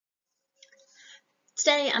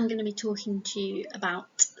Today I'm going to be talking to you about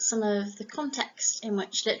some of the context in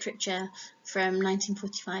which literature from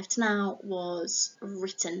 1945 to now was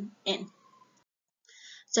written in.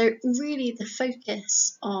 So really the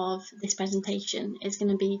focus of this presentation is going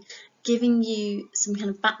to be giving you some kind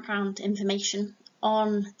of background information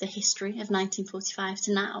on the history of 1945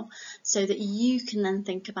 to now, so that you can then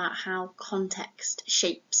think about how context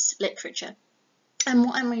shapes literature. And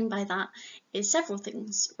what I mean by that is several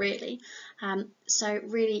things, really. So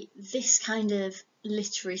really, this kind of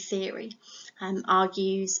literary theory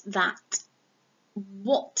argues that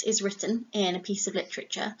what is written in a piece of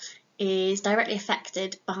literature is directly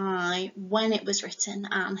affected by when it was written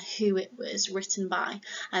and who it was written by.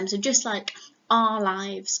 So just like our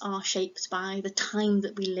lives are shaped by the time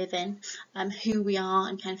that we live in, who we are,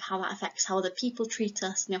 and kind of how that affects how other people treat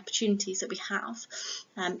us and the opportunities that we have.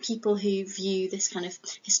 People who view this kind of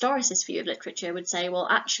historicist view of literature would say, well,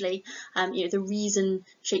 actually, the reason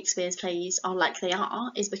Shakespeare's plays are like they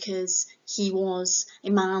are is because he was a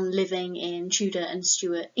man living in Tudor and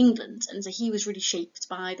Stuart England, and so he was really shaped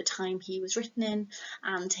by the time he was written in,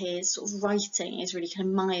 and his sort of writing is really kind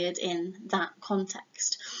of mired in that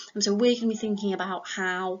context. And so we're going to be thinking about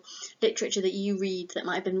how literature that you read that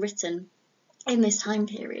might have been written in this time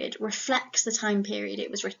period reflects the time period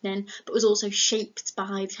it was written in, but was also shaped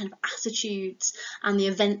by the kind of attitudes and the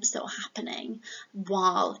events that were happening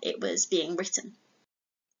while it was being written.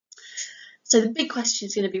 So the big question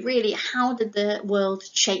is going to be really, how did the world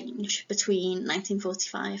change between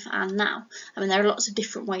 1945 and now? I mean, there are lots of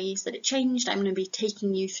different ways that it changed. I'm going to be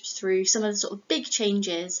taking you through some of the sort of big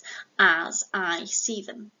changes as I see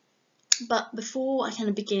them. But before I kind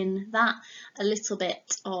of begin that, a little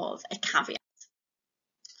bit of a caveat.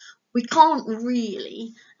 We can't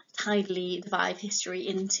really tidily divide history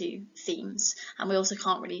into themes, and we also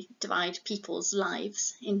can't really divide people's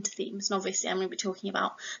lives into themes. And obviously I'm going to be talking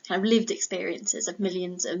about kind of lived experiences of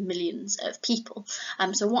millions of people.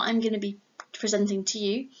 So what I'm going to be presenting to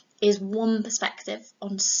you is one perspective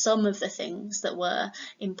on some of the things that were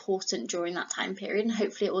important during that time period, and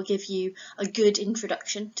hopefully it will give you a good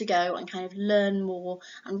introduction to go and kind of learn more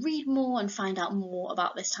and read more and find out more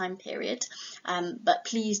about this time period. But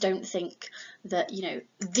please don't think that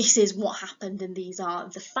this is what happened and these are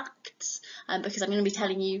the facts, because I'm going to be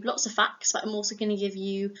telling you lots of facts, but I'm also going to give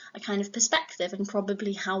you a kind of perspective, and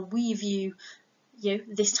probably how we view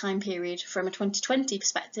this time period from a 2020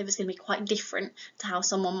 perspective is going to be quite different to how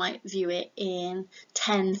someone might view it in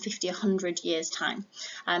 10, 50, 100 years time.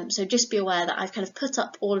 So just be aware that I've kind of put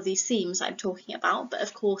up all of these themes that I'm talking about, but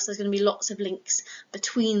of course there's going to be lots of links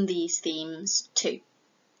between these themes too.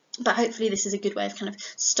 But hopefully this is a good way of kind of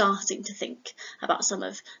starting to think about some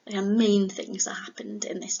of the kind of main things that happened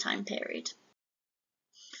in this time period.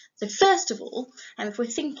 So first of all, if we're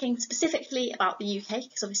thinking specifically about the UK,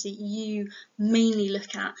 because obviously you mainly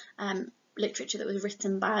look at literature that was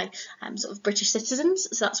written by sort of British citizens,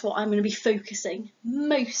 so that's what I'm going to be focusing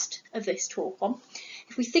most of this talk on.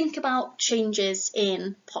 If we think about changes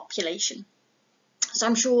in population, so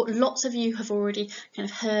I'm sure lots of you have already kind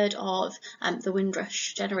of heard of the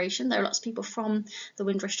Windrush generation. There are lots of people from the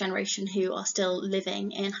Windrush generation who are still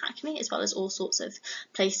living in Hackney, as well as all sorts of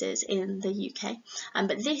places in the UK.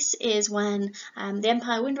 But this is when the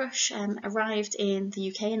Empire Windrush arrived in the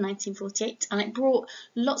UK in 1948, and it brought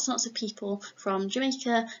lots and lots of people from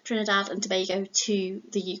Jamaica, Trinidad and Tobago to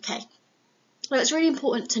the UK. Now, it's really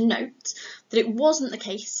important to note that it wasn't the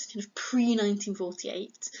case kind of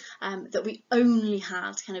pre-1948 that we only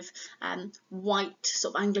had kind of white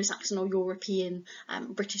sort of Anglo-Saxon or European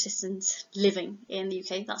British citizens living in the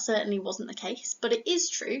UK. That certainly wasn't the case, but it is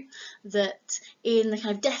true that in the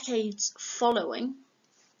kind of decades following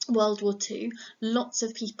World War II, lots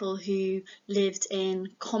of people who lived in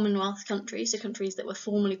Commonwealth countries, so countries that were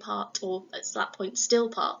formerly part, or at that point still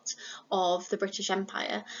part, of the British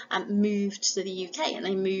Empire, moved to the UK, and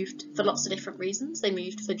they moved for lots of different reasons. They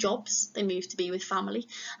moved for jobs, they moved to be with family,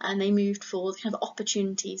 and they moved for the kind of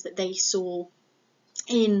opportunities that they saw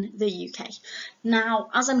in the UK. Now,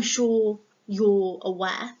 as I'm sure you're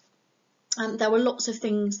aware, there were lots of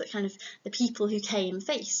things that kind of the people who came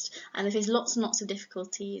faced, and they faced lots and lots of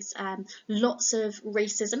difficulties, lots of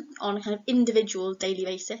racism on a kind of individual daily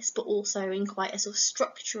basis, but also in quite a sort of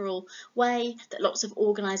structural way, that lots of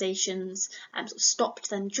organisations sort of stopped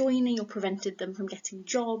them joining or prevented them from getting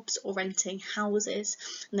jobs or renting houses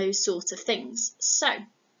and those sorts of things. So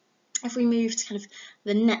If we move to kind of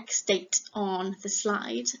the next date on the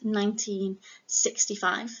slide,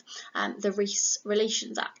 1965, the Race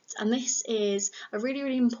Relations Act. And this is a really,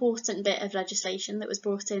 really important bit of legislation that was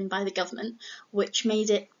brought in by the government, which made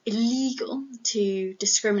it illegal to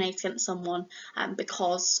discriminate against someone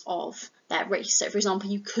because of their race. So, for example,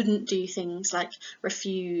 you couldn't do things like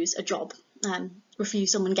refuse a job,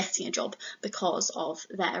 refuse someone getting a job because of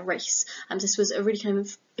their race. And this was a really kind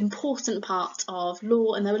of important part of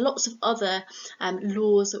law, and there were lots of other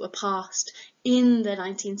laws that were passed in the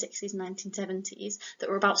 1960s and 1970s that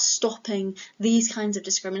were about stopping these kinds of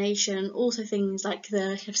discrimination, and also things like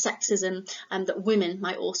the kind of sexism that women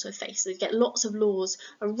might also face. So you get lots of laws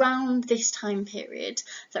around this time period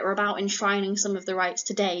that were about enshrining some of the rights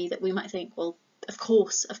today that we might think, well, of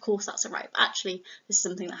course that's a right. But actually, this is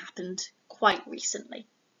something that happened quite recently.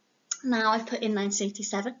 Now I've put in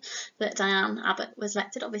 1987 that Diane Abbott was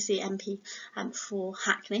elected, obviously MP for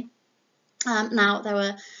Hackney. Now there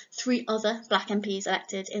were 3 other black MPs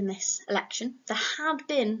elected in this election. There had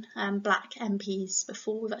been black MPs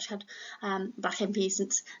before. We've actually had black MPs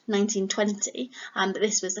since 1920, but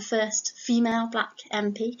this was the first female black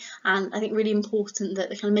MP, and I think really important that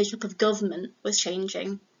the kind of makeup of government was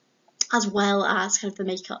changing, as well as kind of the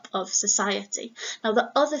makeup of society. Now, there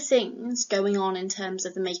are other things going on in terms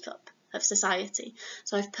of the makeup of society.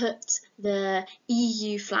 So I've put the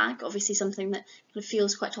EU flag, obviously something that kind of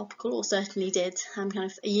feels quite topical, or certainly did kind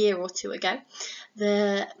of a year or 2 ago.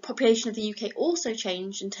 The population of the UK also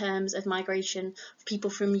changed in terms of migration of people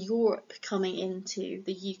from Europe coming into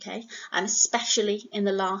the UK, and especially in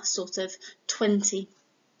the last sort of 20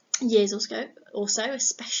 years or so,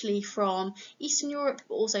 especially from Eastern Europe,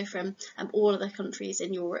 but also from all other countries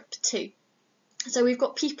in Europe too. So we've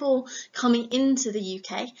got people coming into the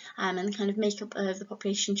UK and the kind of makeup of the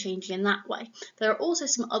population changing in that way. There are also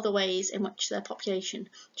some other ways in which the population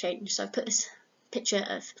changed. So I've put this picture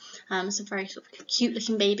of some very sort of cute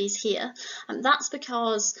looking babies here, and that's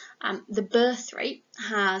because the birth rate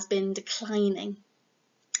has been declining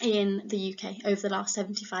in the UK over the last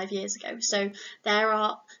 75 years ago. So there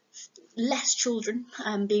are less children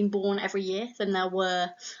being born every year than there were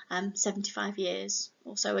 75 years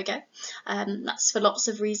or so ago. That's for lots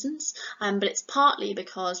of reasons, but it's partly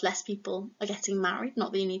because less people are getting married.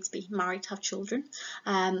 Not that you need to be married to have children.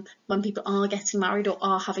 When people are getting married or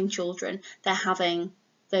are having children, they're having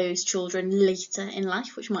those children later in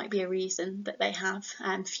life, which might be a reason that they have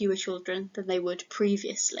fewer children than they would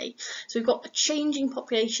previously. So we've got a changing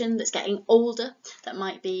population that's getting older, that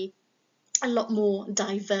might be a lot more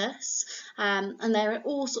diverse, and there are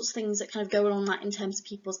all sorts of things that kind of go along that in terms of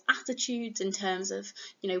people's attitudes, in terms of,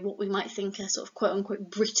 you know, what we might think a sort of quote unquote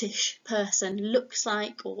British person looks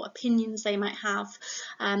like, or what opinions they might have,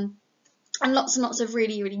 and lots of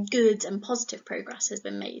really, really good and positive progress has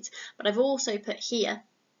been made. But I've also put here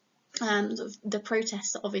sort of the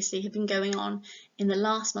protests that obviously have been going on in the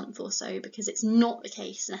last month or so, because it's not the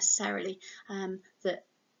case necessarily that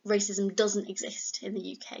racism doesn't exist in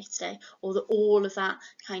the UK today, or that all of that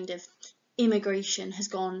kind of immigration has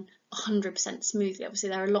gone 100% smoothly. Obviously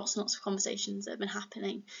there are lots and lots of conversations that have been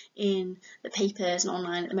happening in the papers and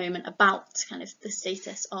online at the moment about kind of the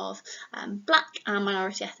status of black and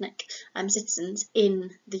minority ethnic citizens in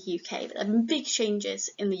the UK, but there have been big changes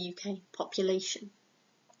in the UK population.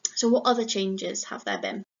 So what other changes have there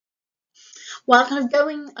been? While kind of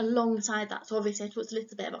going alongside that, so obviously I talked a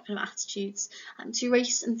little bit about kind of attitudes to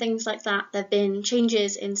race and things like that. There have been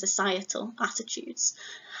changes in societal attitudes.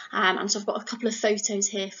 And so I've got a couple of photos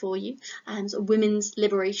here for you, sort of women's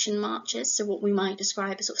liberation marches, so what we might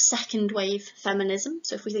describe as sort of second wave feminism.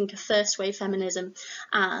 So if we think of first wave feminism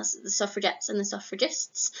as the suffragettes and the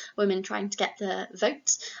suffragists, women trying to get the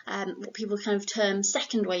vote, what people kind of term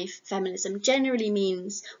second wave feminism generally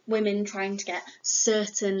means women trying to get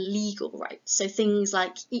certain legal rights, so things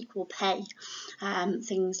like equal pay,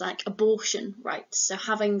 things like abortion rights, so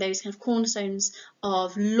having those kind of cornerstones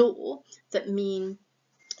of law that mean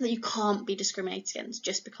that you can't be discriminated against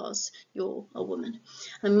just because you're a woman.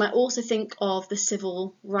 And we might also think of the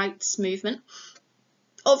civil rights movement,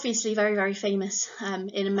 obviously very, very famous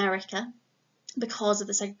in America because of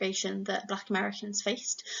the segregation that black Americans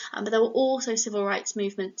faced, but there were also civil rights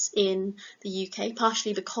movements in the UK,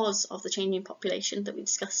 partially because of the changing population that we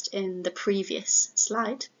discussed in the previous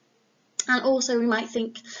slide. And also we might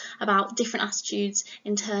think about different attitudes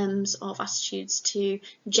in terms of attitudes to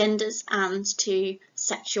genders and to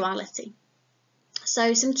sexuality.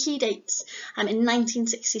 So some key dates. In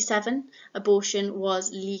 1967, abortion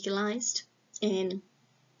was legalised in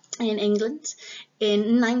in England.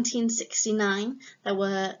 In 1969, there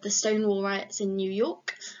were the Stonewall riots in New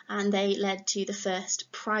York, and they led to the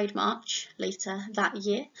first Pride March later that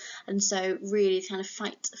year. And so really kind of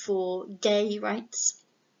fight for gay rights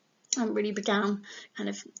really began, kind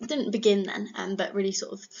of, didn't begin then, but really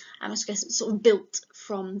sort of, I guess, sort of built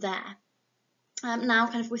from there. Now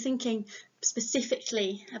kind of we're thinking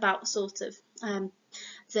specifically about sort of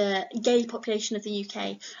the gay population of the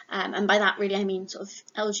UK, and by that really I mean sort of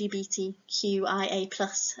LGBTQIA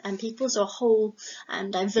plus people, so a whole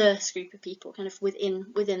diverse group of people kind of within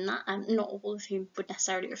that, not all of whom would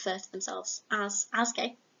necessarily refer to themselves as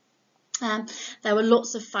gay. There were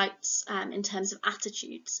lots of fights in terms of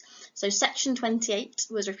attitudes. So Section 28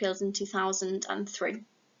 was repealed in 2003.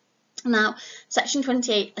 Now, Section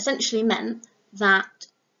 28 essentially meant that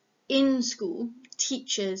in school,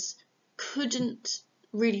 teachers couldn't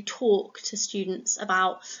really talk to students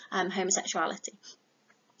about homosexuality.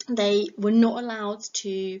 They were not allowed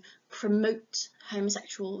to promote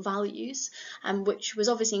homosexual values, which was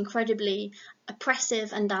obviously incredibly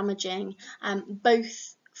oppressive and damaging,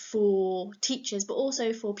 both for teachers but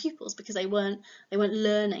also for pupils, because they weren't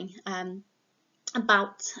learning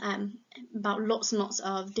about lots and lots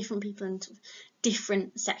of different people and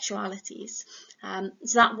different sexualities.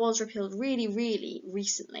 So that was repealed really, really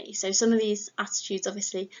recently. So some of these attitudes,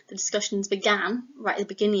 obviously, the discussions began right at the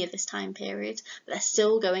beginning of this time period, but they're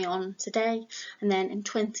still going on today. And then in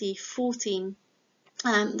 2014,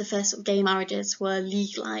 the first sort of gay marriages were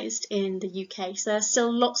legalised in the UK. So there's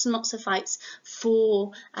still lots and lots of fights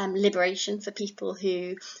for liberation for people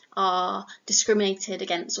who are discriminated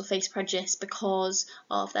against or face prejudice because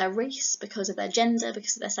of their race, because of their gender,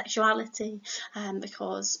 because of their sexuality,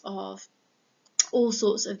 because of all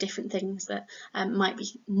sorts of different things that might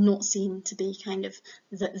be not seen to be kind of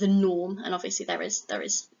the norm. And obviously there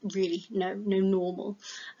is really no normal,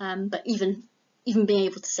 but even being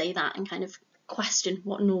able to say that and kind of question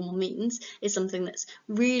what normal means is something that's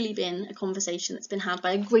really been a conversation that's been had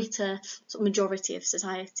by a greater sort of majority of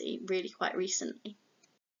society really quite recently.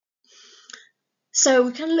 So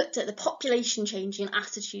we kind of looked at the population changing and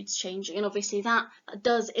attitudes changing, and obviously that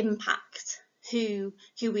does impact who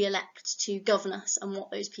we elect to govern us and what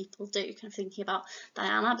those people do, kind of thinking about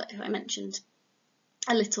Diane Abbott, who I mentioned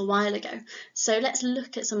a little while ago. So let's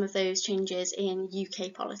look at some of those changes in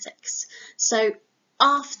UK politics. So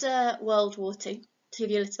after World War II, to give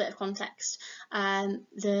you a little bit of context,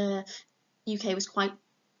 the UK was quite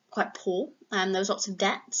poor, and there was lots of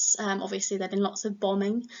debts. Obviously there'd been lots of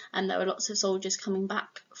bombing, and there were lots of soldiers coming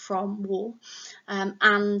back from war,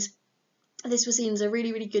 and this was seen as a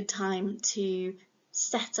really, really good time to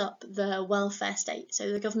set up the welfare state,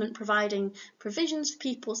 so the government providing provisions for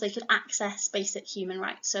people so they could access basic human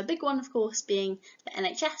rights. So a big one, of course, being the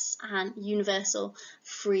NHS and universal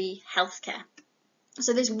free healthcare.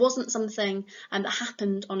 So this wasn't something that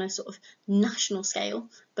happened on a sort of national scale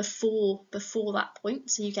before that point.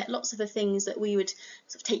 So you get lots of the things that we would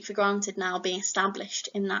sort of take for granted now being established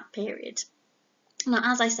in that period. Now,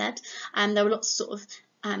 as I said, there were lots of sort of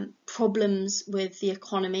problems with the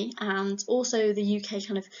economy, and also the UK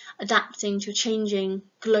kind of adapting to a changing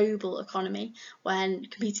global economy when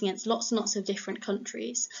competing against lots and lots of different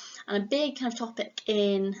countries. And a big kind of topic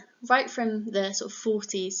in right from the sort of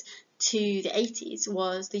 40s to the 80s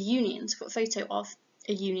was the unions. I've got a photo of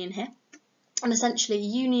a union here. And essentially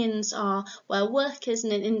unions are where workers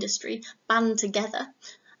in an industry band together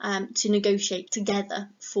to negotiate together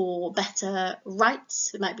for better rights.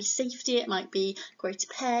 It might be safety, it might be greater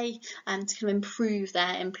pay, and to kind of improve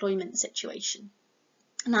their employment situation.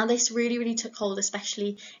 Now this really, really took hold,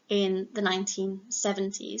 especially in the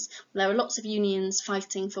 1970s. There were lots of unions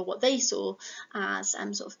fighting for what they saw as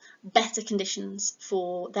sort of better conditions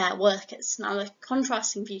for their workers. Now the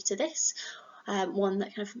contrasting view to this, one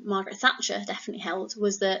that kind of Margaret Thatcher definitely held,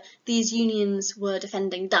 was that these unions were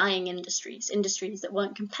defending dying industries that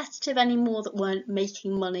weren't competitive anymore, that weren't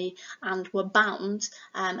making money, and were bound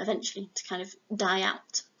eventually to kind of die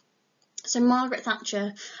out. So Margaret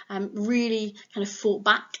Thatcher really kind of fought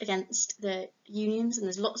back against the unions, and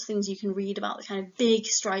there's lots of things you can read about the kind of big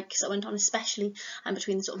strikes that went on, especially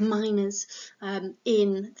between the sort of miners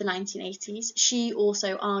in the 1980s. She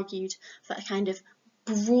also argued for a kind of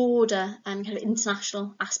broader kind of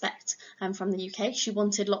international aspect from the UK. She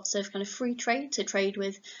wanted lots of kind of free trade, to trade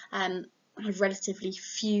with relatively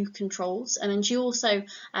few controls. And then she also,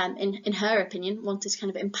 in her opinion, wanted to kind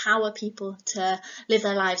of empower people to live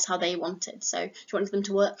their lives how they wanted. So she wanted them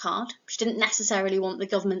to work hard. She didn't necessarily want the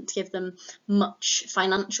government to give them much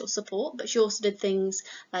financial support, but she also did things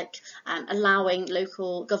like allowing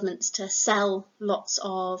local governments to sell lots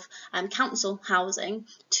of council housing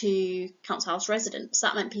to council house residents.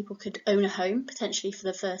 That meant people could own a home, potentially for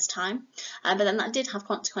the first time. But then that did have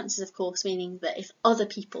consequences, of course, meaning that if other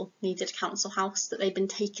people needed a council house, that they'd been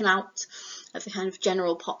taken out of the kind of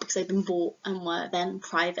general pot because they'd been bought and were then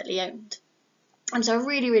privately owned. And so a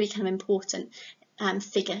really, really kind of important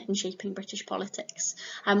figure in shaping British politics.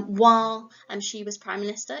 While she was Prime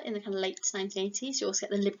Minister in the kind of late 1980s, you also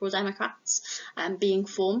get the Liberal Democrats being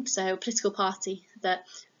formed, so a political party that,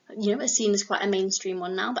 you know, is seen as quite a mainstream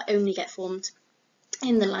one now, but only get formed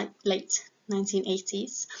in the late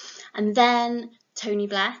 1980s. And then Tony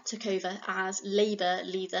Blair took over as Labour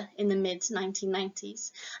leader in the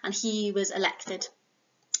mid-1990s, and he was elected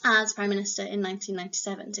as Prime Minister in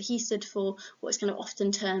 1997. So he stood for what is kind of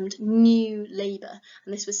often termed New Labour,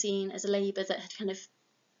 and this was seen as a Labour that had kind of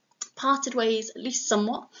parted ways, at least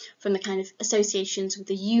somewhat, from the kind of associations with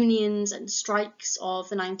the unions and strikes of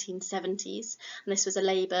the 1970s. And this was a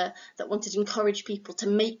Labour that wanted to encourage people to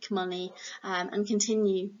make money and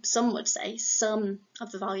continue, some would say, some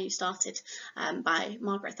of the values started by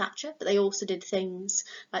Margaret Thatcher, but they also did things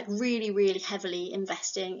like really, really heavily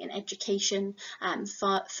investing in education,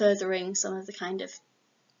 furthering some of the kind of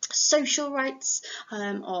social rights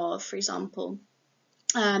of, for example,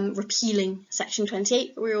 repealing Section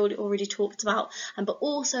 28 that we already talked about, but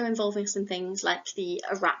also involving some things like the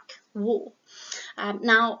Iraq War.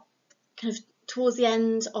 Now, kind of towards the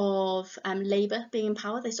end of Labour being in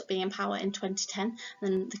power, they stopped being in power in 2010,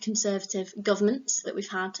 and the Conservative governments that we've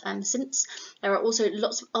had since, there are also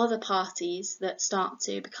lots of other parties that start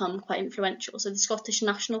to become quite influential. So the Scottish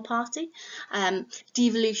National Party,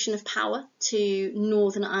 devolution of power to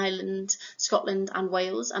Northern Ireland, Scotland and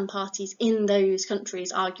Wales, and parties in those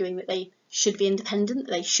countries arguing that they should be independent,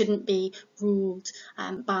 that they shouldn't be ruled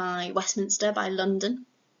by Westminster, by London.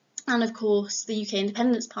 And of course the UK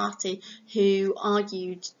Independence Party, who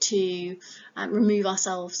argued to remove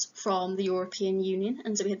ourselves from the European Union.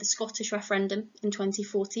 And so we had the Scottish referendum in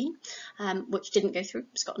 2014, which didn't go through.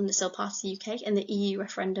 Scotland is still part of the UK, and the EU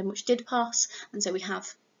referendum, which did pass. And so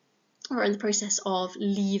we're in the process of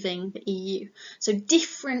leaving the EU. So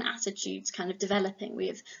different attitudes kind of developing. We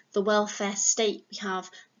have the welfare state, we have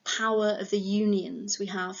the power of the unions, we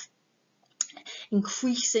have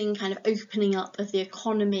increasing kind of opening up of the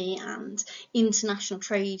economy and international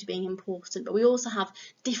trade being important, but we also have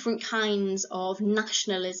different kinds of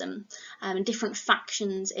nationalism and different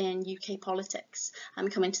factions in UK politics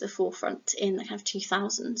coming to the forefront in the kind of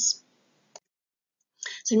 2000s.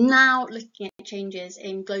 So now looking at changes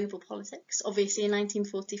in global politics, obviously in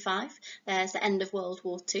 1945 there's the end of World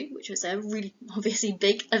War II, which was a really obviously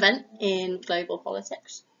big event in global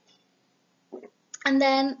politics. And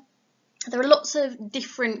then there are lots of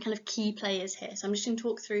different kind of key players here, so I'm just going to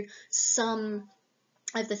talk through some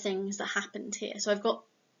of the things that happened here. So I've got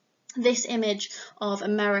this image of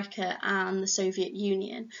America and the Soviet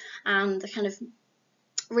Union, and the kind of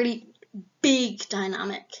really big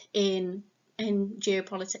dynamic in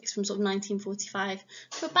geopolitics from sort of 1945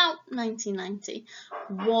 to about 1990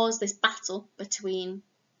 was this battle between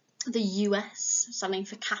the US, standing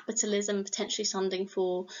for capitalism, potentially standing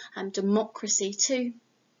for democracy too,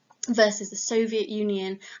 versus the Soviet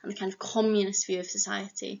Union and the kind of communist view of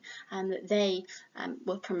society that they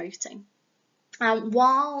were promoting.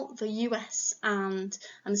 While the US and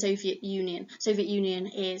the Soviet Union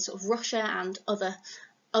is sort of Russia and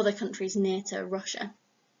other countries near to Russia,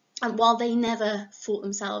 and while they never fought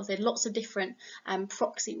themselves, they had lots of different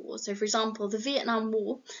proxy wars. So, for example, the Vietnam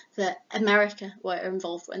War that America were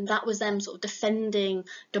involved in, that was them sort of defending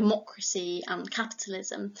democracy and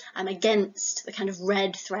capitalism against the kind of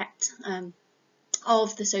red threat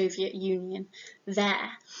of the Soviet Union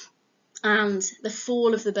there. And the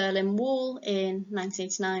fall of the Berlin Wall in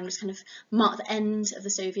 1989 was kind of marked the end of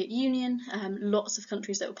the Soviet Union. Lots of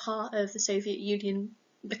countries that were part of the Soviet Union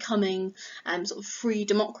becoming sort of free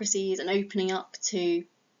democracies and opening up to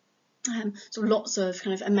sort of lots of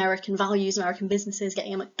kind of American values, American businesses,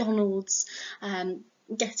 getting a McDonald's,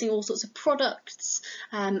 getting all sorts of products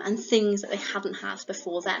and things that they hadn't had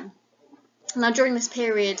before then. Now, during this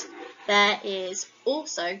period, there is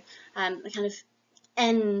also the kind of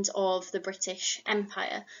end of the British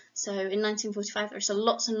Empire. So in 1945 there are still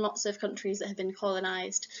lots and lots of countries that have been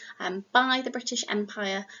colonised by the British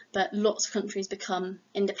Empire, but lots of countries become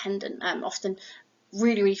independent, often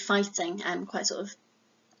really, really fighting quite sort of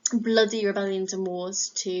bloody rebellions and wars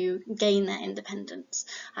to gain their independence.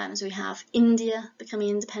 So we have India becoming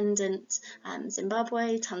independent,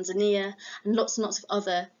 Zimbabwe, Tanzania, and lots of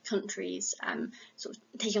other countries sort of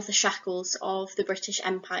taking off the shackles of the British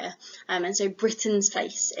Empire. And so Britain's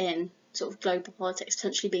place in sort of global politics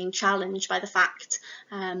potentially being challenged by the fact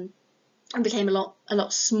and became a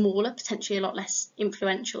lot smaller, potentially a lot less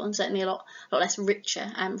influential, and certainly a lot less richer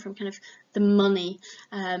from kind of the money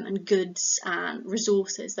and goods and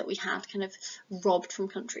resources that we had kind of robbed from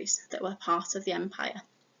countries that were part of the empire.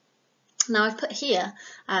 Now I've put here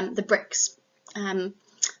the BRICS.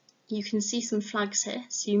 You can see some flags here,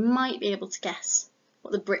 so you might be able to guess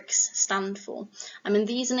what the BRICS stand for. I mean,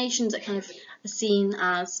 these are nations that kind of are seen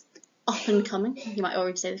as up and coming. You might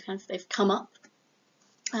already say they've come up.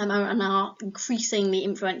 And are increasingly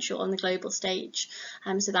influential on the global stage.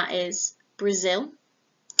 So that is Brazil,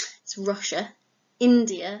 it's Russia,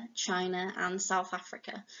 India, China, and South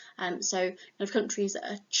Africa. So kind of countries that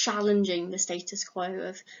are challenging the status quo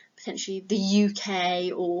of potentially the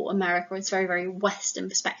UK or America. It's very, very Western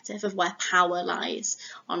perspective of where power lies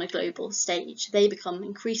on a global stage. They become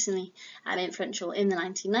increasingly influential in the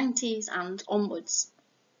 1990s and onwards.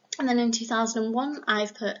 And then in 2001,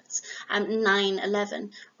 I've put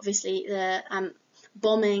 9/11. Obviously, the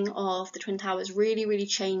bombing of the Twin Towers really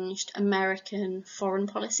changed American foreign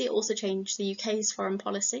policy. It also changed the UK's foreign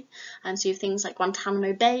policy. So you have things like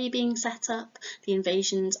Guantanamo Bay being set up, the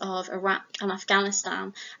invasions of Iraq and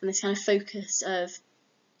Afghanistan, and this kind of focus of,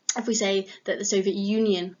 if we say that the Soviet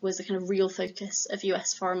Union was the kind of real focus of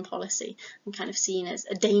US foreign policy and kind of seen as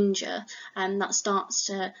a danger, that starts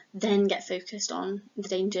to then get focused on the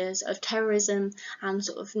dangers of terrorism and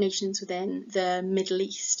sort of nations within the Middle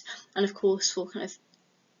East. And of course, for kind of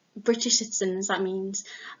British citizens, that means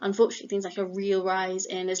unfortunately things like a real rise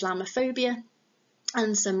in Islamophobia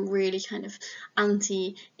and some really kind of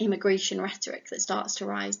anti-immigration rhetoric that starts to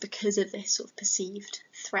rise because of this sort of perceived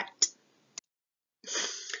threat.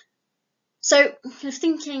 So, kind of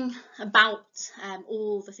thinking about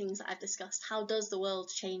all the things that I've discussed, how does the world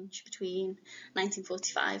change between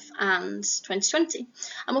 1945 and 2020?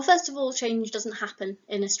 And well, first of all, change doesn't happen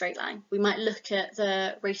in a straight line. We might look at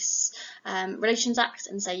the Race Relations Act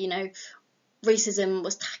and say, you know, racism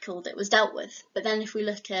was tackled, it was dealt with. But then if we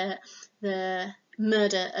look at the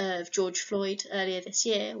murder of George Floyd earlier this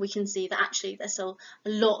year, we can see that actually there's still a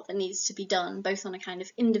lot that needs to be done, both on a kind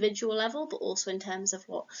of individual level, but also in terms of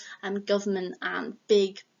what government and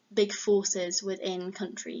big forces within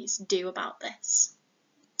countries do about this.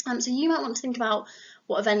 So you might want to think about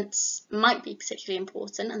what events might be particularly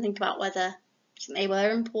important and think about whether they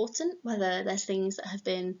were important, whether there's things that have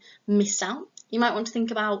been missed out. You might want to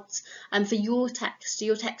think about, for your text, do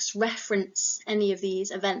your texts reference any of these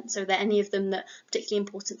events? Are there any of them that are particularly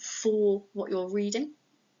important for what you're reading?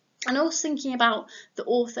 And also thinking about the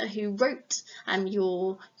author who wrote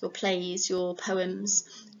your plays, your poems,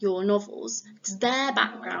 your novels. Does their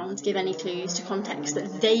background give any clues to context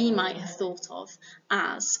that they might have thought of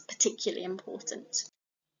as particularly important?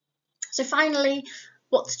 So finally,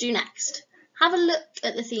 what to do next? Have a look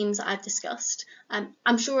at the themes that I've discussed.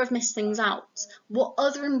 I'm sure I've missed things out. What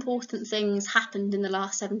other important things happened in the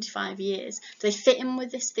last 75 years? Do they fit in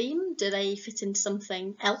with this theme? Do they fit into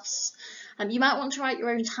something else? You might want to write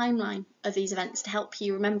your own timeline of these events to help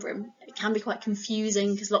you remember them. It can be quite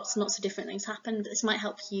confusing because lots and lots of different things happen, but this might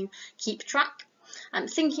help you keep track.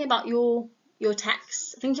 Thinking about your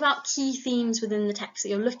text, think about key themes within the text that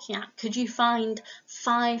you're looking at. Could you find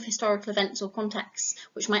 5 historical events or contexts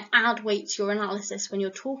which might add weight to your analysis when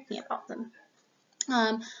you're talking about them?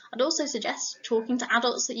 I'd also suggest talking to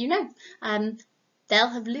adults that you know. They'll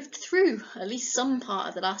have lived through at least some part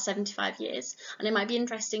of the last 75 years, and it might be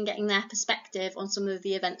interesting getting their perspective on some of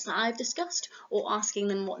the events that I've discussed, or asking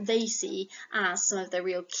them what they see as some of the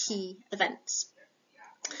real key events.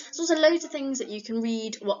 There's also loads of things that you can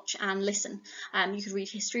read, watch and listen. You could read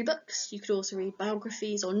history books, you could also read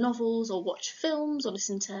biographies or novels, or watch films or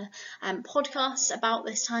listen to podcasts about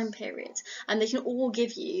this time period, and they can all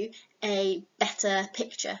give you a better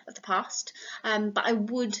picture of the past. But I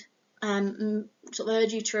would sort of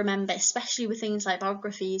urge you to remember, especially with things like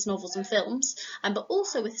biographies, novels and films, but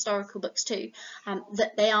also with historical books too,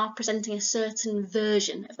 that they are presenting a certain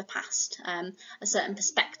version of the past, a certain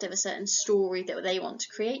perspective, a certain story that they want to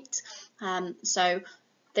create. So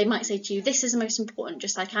they might say to you, this is the most important,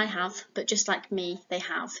 just like I have, but just like me, they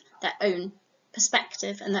have their own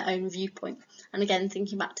perspective and their own viewpoint. And again,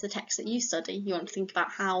 thinking back to the text that you study, you want to think about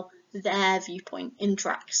how their viewpoint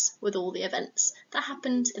interacts with all the events that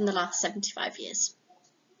happened in the last 75 years.